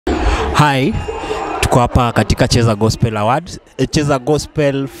Hi, tuko hapa katika Cheza Gospel Awards, Cheza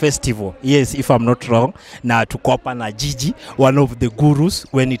Gospel Festival. Yes, if I'm not wrong. Na tuko hapa na Gigi, one of the gurus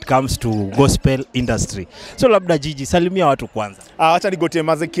when it comes to gospel industry. So labda Gigi, salimia watu kwanza. Acha nigote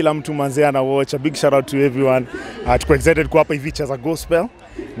maze kila mtu manze ana watch. A big shout out to everyone. Tuko excited kwa hapa hivi Cheza Gospel.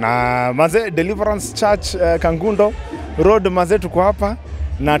 Na manze Deliverance Church Kangundo Road manze tuko hapa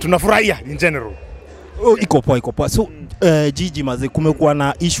na tunafurahia in general. Oh, iko poa. So Gigi maze, kumekuwa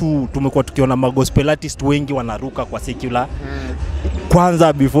na issue, tumekuwa tukiona magospel artist wengi wanaruka kwa secular.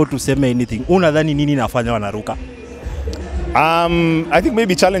 Kwanza before tuseme anything, unadhani nini nafanya wanaruka? I think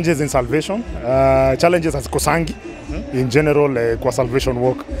maybe challenges in salvation, challenges as kosangi in general kwa salvation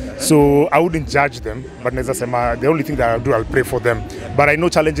work. So I wouldn't judge them, but naweza sema the only thing that I'll do, I'll pray for them. But I know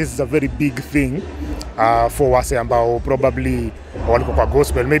challenges is a very big thing for wase ambao probably waliko kwa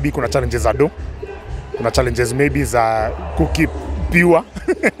gospel. Maybe kuna challenges za do, kuna challenges maybe za kukeep pure.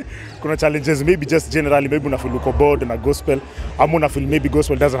 Kuna challenges maybe just generally, maybe una feel uko bored na gospel, ama una feel maybe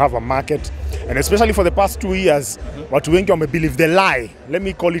gospel doesn't have a market. And especially for the past 2 years, watu wengi wame believe the lie, let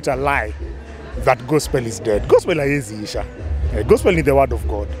me call it a lie, that gospel is dead. Gospel haiwezi isha. Gospel is the word of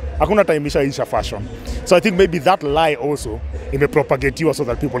God. Hakuna time isha fashion. So I think maybe that lie also propagate you so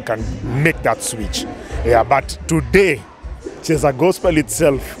that people can make that switch. Yeah, but today, Cheza Gospel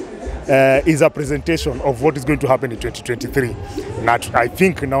itself is a presentation of what is going to happen in 2023. And I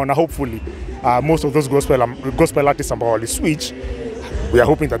think now and hopefully most of those gospel artists ambao wali switch, we are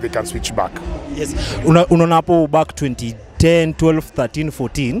hoping that they can switch back. Yes. Unaona hapo back 2010, 12, 13,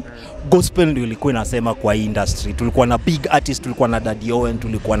 14, gospel ndio ilikuwa inasema kwa industry. Tulikuwa na big artist, tulikuwa na Daddy Owen,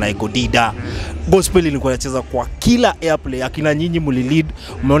 tulikuwa na Ego Dida. Gospel ilikuwa inacheza kwa kila airplay. Akina nyinyi mlilead,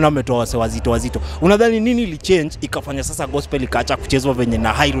 umeona mmetoa wase wazito. Unadhani nini ili change ikafanya sasa gospel ikaacha kuchezwa venye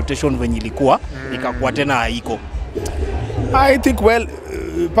na high rotation venye ilikuwa ikakuwa tena haiko? I think, well,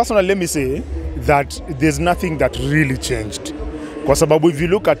 personally, let me say that there's nothing that really changed. Kwa sababu if you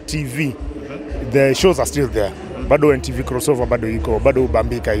look at TV, the shows are still there. Bado NTV crossover bado iko, bado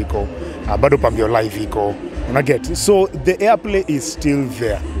Bambika iko, bado Pambio Live iko. Una get? So the airplay is still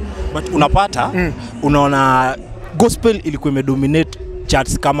there. But unapata, unaona gospel ilikuwa imedominate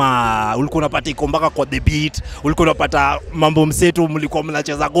charts, kama ulikuwa unapata iko mpaka kwa The Beat, ulikuwa unapata mambo mseto, mlikuwa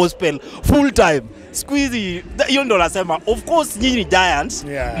mnacheza gospel full time. Siku hizi hiyo ndo nasema, of course nyinyi giants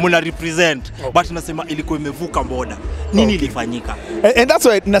mna represent, but nasema ilikuwa imevuka border. Nini ilifanyika? And that's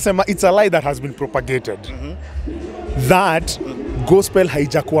why nasema it's a lie that has been propagated. That gospel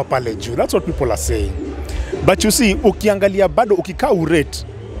haijakuwa pale juu. That's what people are saying. But you see, ukiangalia bado ukikaa urate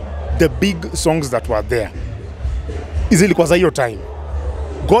the big songs that were there, ilikuwa za hiyo time.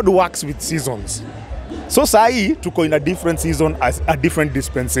 God works with seasons. So sahi tuko in a different season, as a different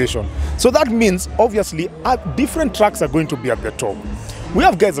dispensation. So that means obviously different tracks are going to be at the top. We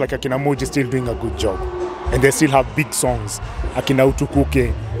have guys like Akina Moji still doing a good job, and they still have big songs. Akina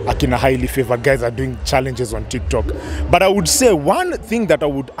Utukuke, Akina Highly Favored guys are doing challenges on TikTok. But I would say one thing that I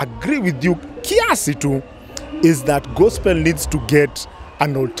would agree with you kiasi tu is that gospel needs to get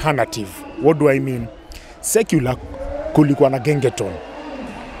an alternative. What do I mean? Secular kulikuwa na gengeton.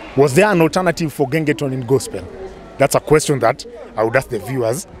 Was there an alternative for gengeton in gospel? That's a question that I would ask the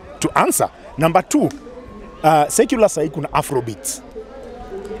viewers to answer. Number 2, secular sahi kuna Afrobeats.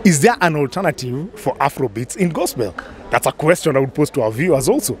 Is there an alternative for Afrobeats in gospel? That's a question I would pose to our viewers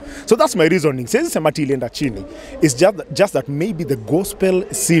also. So that's my reasoning. Says Semati ilienda chini. It's just that maybe the gospel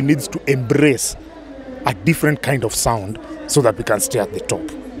scene needs to embrace a different kind of sound so that we can stay at the top.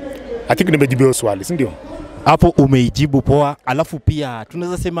 I think nimejibu swali, si ndio? Hapo umeijibu poa. Alafu pia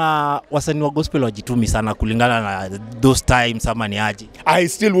tunaweza sema wasanii wa gospel wajitumi sana kulingana na those times ama ni aje? I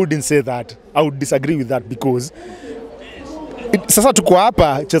still wouldn't say that. I would disagree with that because sasa tuko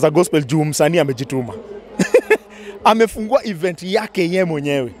hapa Cheza Gospel juu msanii amejituma. Amefungua event yake yeye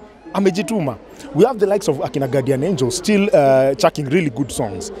mwenyewe. Amejituma. We have the likes of Akina Guardian Angel still chucking really good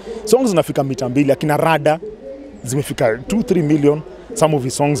songs. Songs zinafika mita 2, Akina Rada zimefika 2-3 million. Some of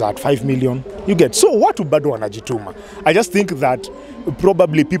his songs are at 5 million. You get? So watu bado wanajituma. I just think that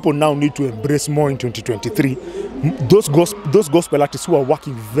probably people now need to embrace more in 2023 those gospel artists who are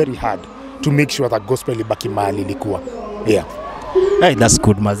working very hard to make sure that gospel ibaki mahali ilikuwa. Yeah. Hey, that's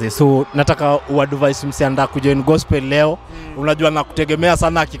good maze. So nataka uadvise msianda kujoin gospel leo. Unajua na kutegemea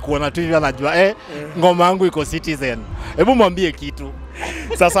sana akikuona tu hivi anajua ngoma yangu iko Citizen. Hebu mwambie kitu.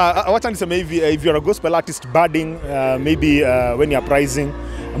 Sasa wacha niseme hivi, if you're a gospel artist budding, maybe when you're pricing,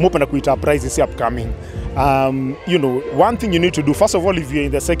 I'm open to kuita prize is upcoming. You know, one thing you need to do, first of all, if you're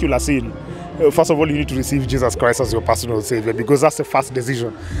in the secular scene, first of all, you need to receive Jesus Christ as your personal savior, because that's the first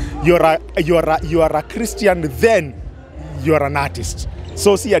decision. You are a Christian, then you are an artist.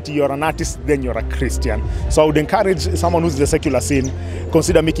 So see that you're an artist, then you're a Christian. So I would encourage someone who's in the secular scene,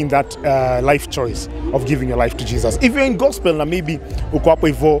 consider making that life choice of giving your life to Jesus. If you're in gospel na maybe uko hapo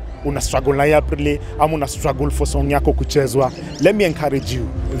hivyo una struggle na April ama una struggle for song yako kuchezwa, let me encourage you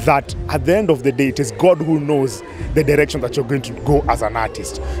that at the end of the day it is God who knows the direction that you're going to go as an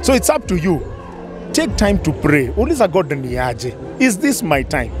artist. So it's up to you. Take time to pray. Uliza God ni aje. Is this my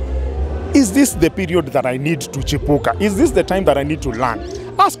time? Is this the period that I need to chipuka? Is this the time that I need to learn?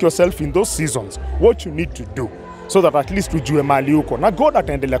 Ask yourself in those seasons what you need to do so that at least ujue mali uko. Na God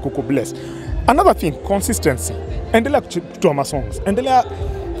ataendelea kukubless. Another thing, consistency. Endelea kutoa ma songs. Endelea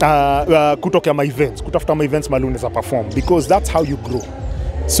kutokea ma events. Kutafuta ma events mali unaweza perform because that's how you grow.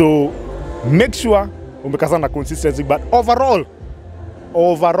 So make sure umekazana na consistency, but overall,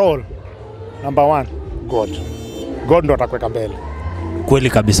 number one, God. God ndo atakuweka mbele. Kweli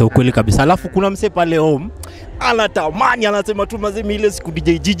kabisa, ukweli kabisa. Alafu kuna mse pale home anatamani, anasema tu mazemi ile siku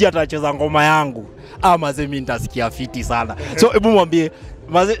DJ Gigi atacheza ngoma yangu mazemi nitasikia fiti sana. So hebu mwambie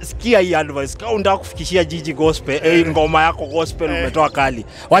maze, sikia hii advice, kama unataka kufikishia Gigi gospel, ngoma yako gospel umetoa kali,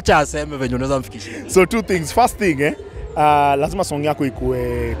 wacha aseme venye unaweza mfikishia. So two things. First thing, lazima song yako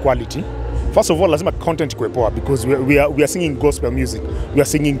ikuwe quality. First of all, lazima content ikuwe poa because we are singing gospel music. We are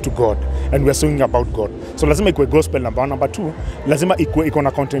singing to God and we are singing about God. So lazima ikuwe gospel number one. Number two, lazima iko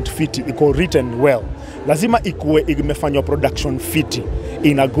na content fiti, iko written well. Lazima ikuwe imefanywa production fiti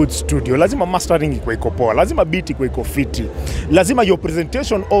in a good studio. Lazima mastering ikuwe iko poa. Lazima beat ikuwe iko fiti. Lazima your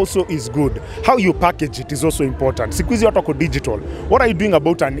presentation also is good. How you package it is also important. Siku hizi watu wako digital. What are you doing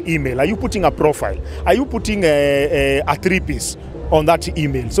about an email? Are you putting a profile? Are you putting a 3-piece on that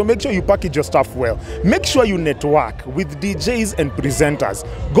email? So make sure you package your stuff well. Make sure you network with DJs and presenters.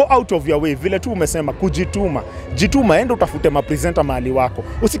 Go out of your way. Vile tu umesema kujituma. Jituma, enda utafute ma presenter mahali wako.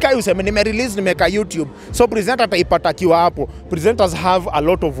 Usikai useme nime-release nimeka YouTube. So presenter ataipata kiwa hapo. Presenters have a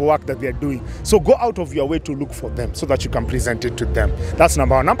lot of work that they are doing. So go out of your way to look for them so that you can present it to them. That's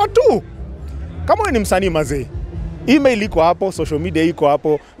number one. Number two, kama wewe ni msanii mazee, email iko hapo, social media iko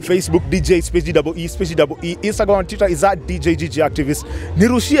hapo, Facebook DJ space GEE, Instagram and Twitter is at DJ Gigi Activist.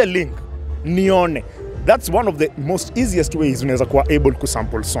 Nirushie link, nione. That's one of the most easiest ways unaweza kuwa able to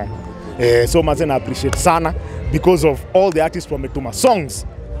sample song. So maze na appreciate sana because of all the artists wametuma songs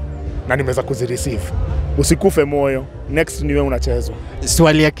na nimeweza kuzireceive. Usikufe moyo, next niwe unachezwa.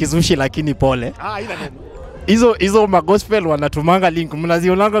 Swali ya kizushi lakini pole. Ila neno. Hizo magospel wanatumanga link,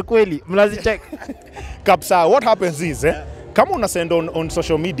 mnazionanga kweli? Mnazicheck? Kapsa, what happens is, kama una send on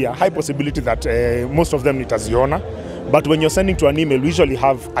social media, high possibility that most of them nitaziona, but when you're sending to an email, we usually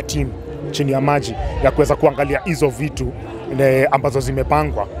have a team chini ya maji ya kuweza kuangalia hizo vitu ambazo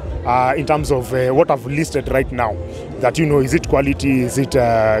zimepangwa in terms of what I've listed right now, that is it quality, is it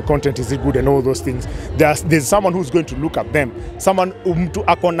content, is it good, and all those things. There's someone who's going to look at them, someone mtu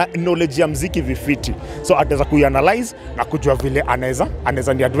akona knowledge ya mziki vifiti, so ataweza kuianalyze na kujua vile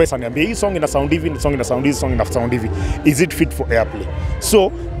anaweza ni advice, aniambie hii song ina sound hivi, song ina sound hivi, song ina sound hivi, is it fit for airplay.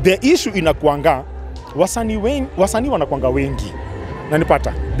 So the issue inakuanga wasanii wanakuanga wengi,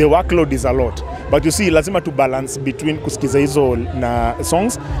 nanipata, the workload is a lot, but you see lazima to balance between kusikiza hizo na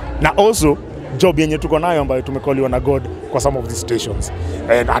songs na also job yenye tuko nayo ambayo tumekoliwa na God kwa some of these stations,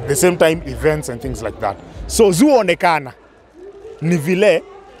 and at the same time events and things like that. So zuonekana ni vile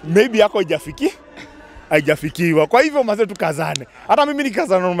maybe yako haijafikiwa. Kwa hivyo mazee tukazane, hata mimi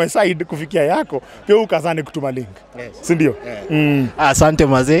nikazana on my side kufikia yako, pia ukazane kutuma link. Yes. Si ndio? Asante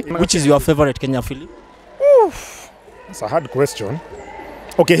mazee. Which is your favorite Kenya film? That's a hard question.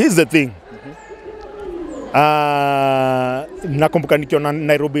 Okay, here's the thing. Nakumbuka nikiona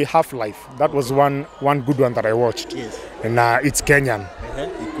Nairobi Half-Life. That was one good one that I watched. Yes. And it's Kenyan.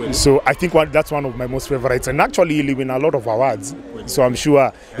 So I think that's one of my most favorites. And actually he win a lot of awards. So I'm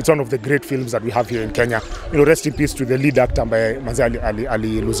sure it's one of the great films that we have here in Kenya. Rest in peace to the lead actor ambaye Manze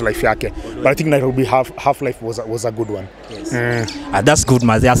ali lose life yake. But I think Nairobi Half-Life was a good one. Yes. That's good,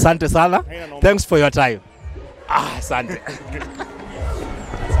 Manze. Asante sana. Thanks for your time. Asante.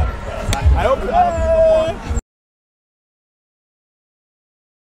 I hope